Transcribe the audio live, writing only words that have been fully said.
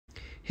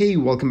Hey,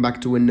 welcome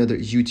back to another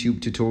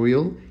YouTube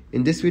tutorial.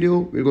 In this video,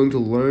 we're going to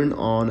learn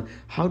on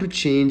how to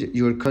change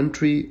your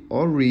country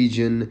or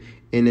region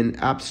in an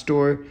app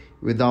store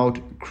without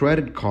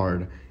credit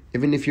card.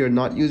 Even if you're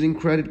not using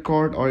credit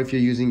card or if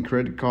you're using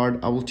credit card,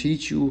 I will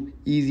teach you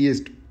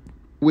easiest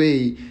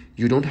way.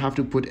 You don't have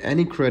to put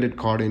any credit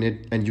card in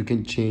it and you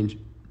can change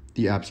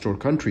the app store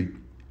country.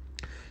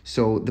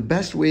 So the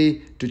best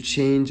way to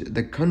change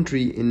the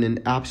country in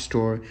an app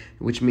store,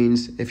 which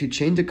means if you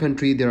change the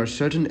country, there are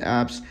certain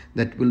apps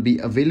that will be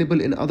available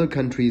in other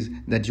countries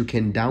that you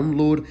can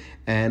download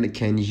and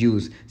can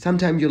use.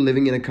 Sometimes you're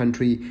living in a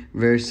country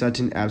where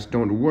certain apps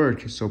don't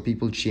work, so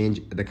people change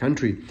the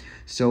country.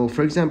 So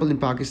for example, in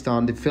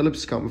Pakistan, the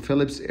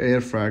Philips air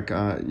fryer,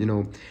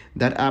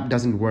 that app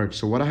doesn't work.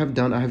 So what I have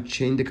done, I have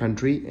changed the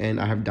country and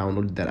I have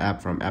downloaded that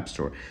app from App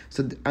Store.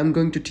 So I'm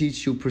going to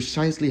teach you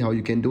precisely how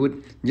you can do it.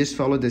 Just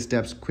follow the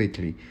steps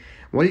quickly.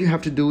 What you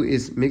have to do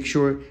is make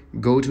sure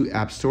go to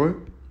App Store.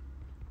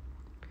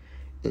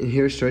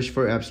 Here, search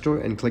for App Store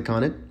and click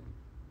on it.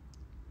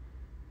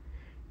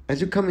 As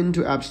you come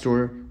into App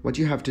Store, what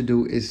you have to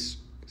do is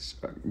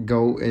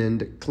go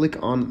and click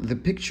on the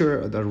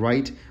picture on the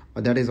right,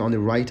 that is on the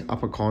right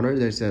upper corner.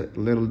 There's a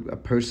little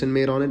person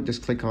made on it.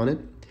 Just click on it.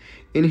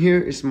 In here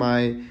is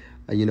my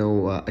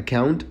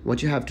account.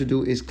 What you have to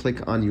do is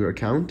click on your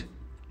account.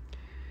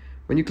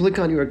 When you click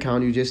on your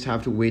account, you just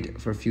have to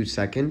wait for a few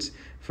seconds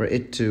for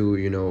it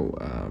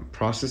to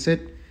process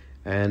it,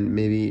 and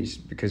maybe it's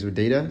because of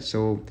data.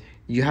 So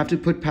you have to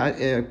put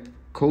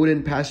code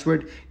and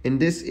password. In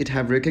this, it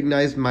have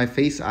recognized my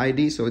Face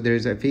ID, so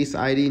there's a Face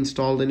ID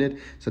installed in it,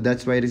 so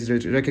that's why it is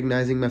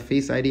recognizing my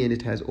Face ID and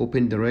it has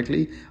opened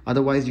directly.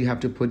 Otherwise, you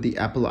have to put the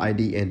Apple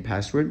ID and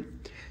password.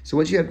 So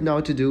what you have now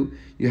to do,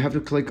 you have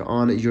to click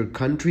on your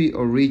country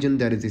or region.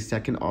 That is the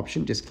second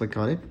option. Just click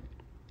on it.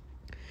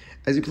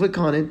 As you click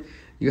on it,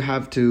 you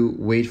have to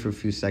wait for a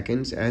few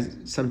seconds, as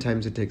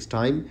sometimes it takes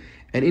time.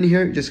 And in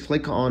here, just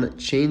click on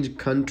change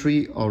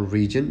country or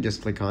region.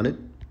 Just click on it.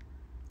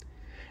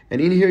 And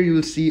in here, you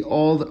will see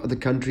all the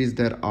countries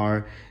that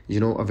are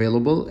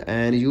available,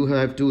 and you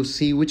have to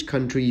see which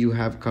country you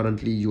are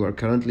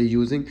currently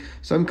using.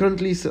 So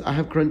I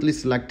have currently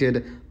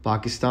selected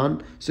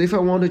Pakistan. So if I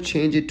want to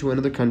change it to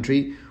another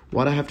country,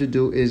 what I have to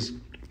do is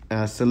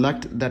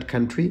select that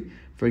country.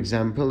 For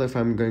example, if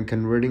I'm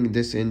converting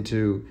this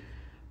into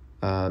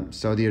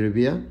Saudi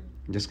Arabia,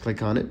 just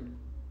click on it.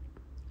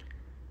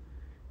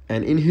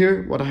 And in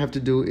here, what I have to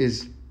do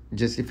is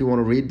just, if you want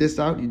to read this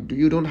out,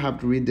 you don't have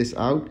to read this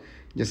out.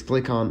 Just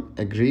click on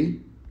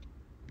agree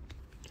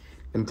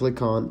and click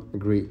on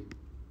agree.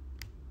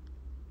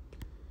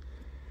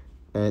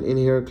 And in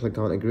here, click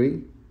on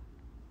agree.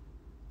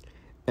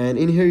 And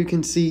in here, you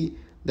can see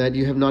that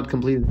you have not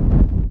completed.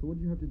 So what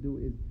you have to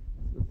do is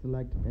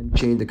select and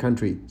change the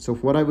country. So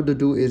what I would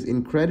do is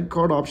in credit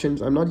card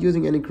options, I'm not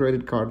using any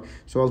credit card,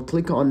 so I'll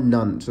click on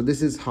none. So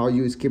this is how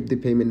you skip the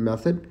payment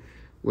method.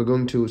 We're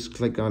going to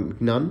click on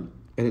none,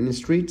 and in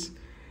streets,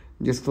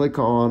 just click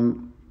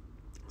on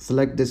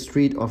select the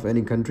street of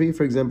any country.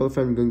 For example, if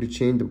I'm going to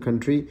change the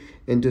country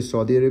into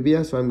Saudi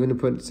Arabia, so I'm going to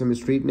put some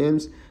street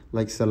names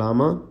like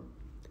Salama,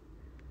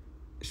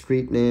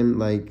 street name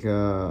like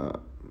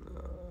Al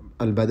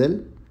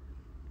Badal,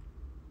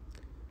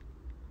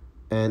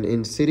 and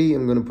in city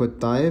I'm going to put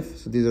Taif.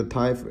 So these are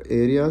Taif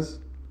areas.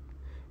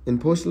 In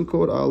postal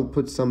code, I'll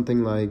put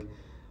something like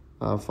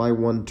in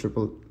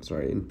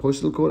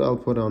postal code I'll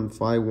put on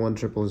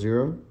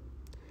 51000.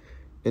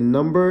 In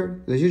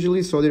number, there's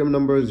usually Saudi Arab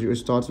number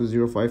starts with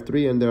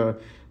 053, and there are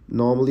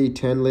normally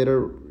 10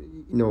 letter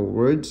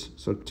words,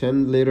 so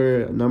 10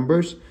 letter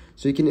numbers.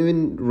 So you can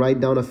even write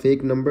down a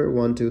fake number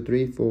 1 2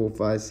 3 4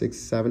 5 6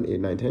 7 8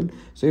 9 10.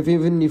 So if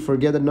you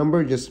forget the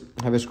number, just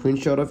have a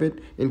screenshot of it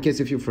in case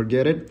if you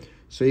forget it.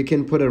 So you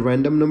can put a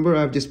random number.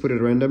 I've just put a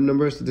random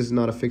number, so this is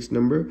not a fixed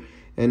number.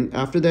 And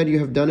after that you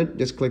have done it,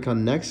 just click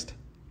on next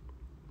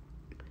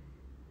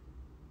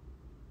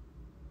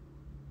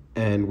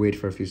and wait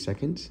for a few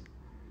seconds.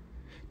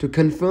 To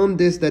confirm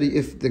this, that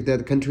if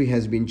that country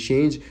has been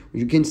changed,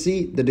 you can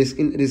see the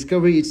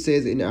discovery, it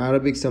says in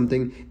Arabic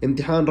something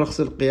Imtihan Rakhs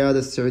al-Qiyada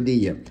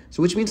al-Saudiya,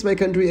 so which means my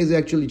country is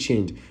actually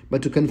changed.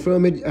 But to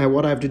confirm it,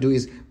 what I have to do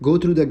is go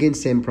through the again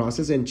same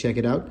process and check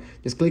it out.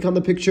 Just click on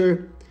the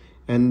picture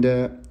and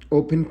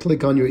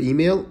click on your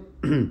email.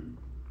 And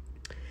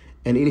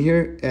in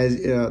here, as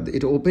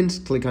it opens,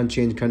 click on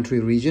change country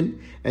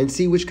region and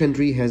see which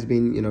country has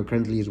been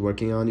currently is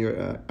working on your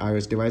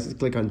iOS devices.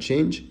 Click on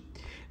change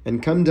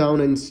and come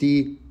down and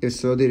see if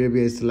Saudi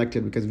Arabia is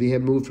selected, because we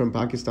have moved from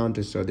Pakistan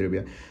to Saudi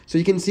Arabia. So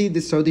you can see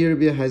this Saudi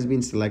Arabia has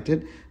been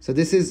selected. So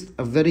this is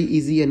a very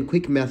easy and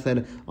quick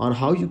method on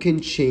how you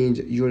can change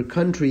your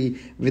country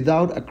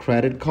without a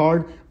credit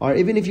card, or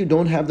even if you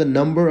don't have the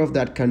number of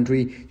that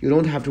country, you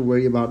don't have to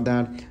worry about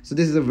that. So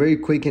this is a very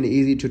quick and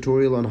easy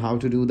tutorial on how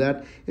to do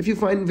that. If you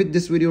find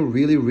this video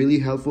really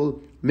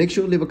helpful, make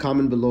sure to leave a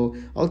comment below.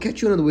 I'll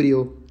catch you in another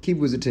video. Keep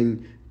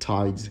visiting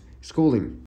Tides Schooling.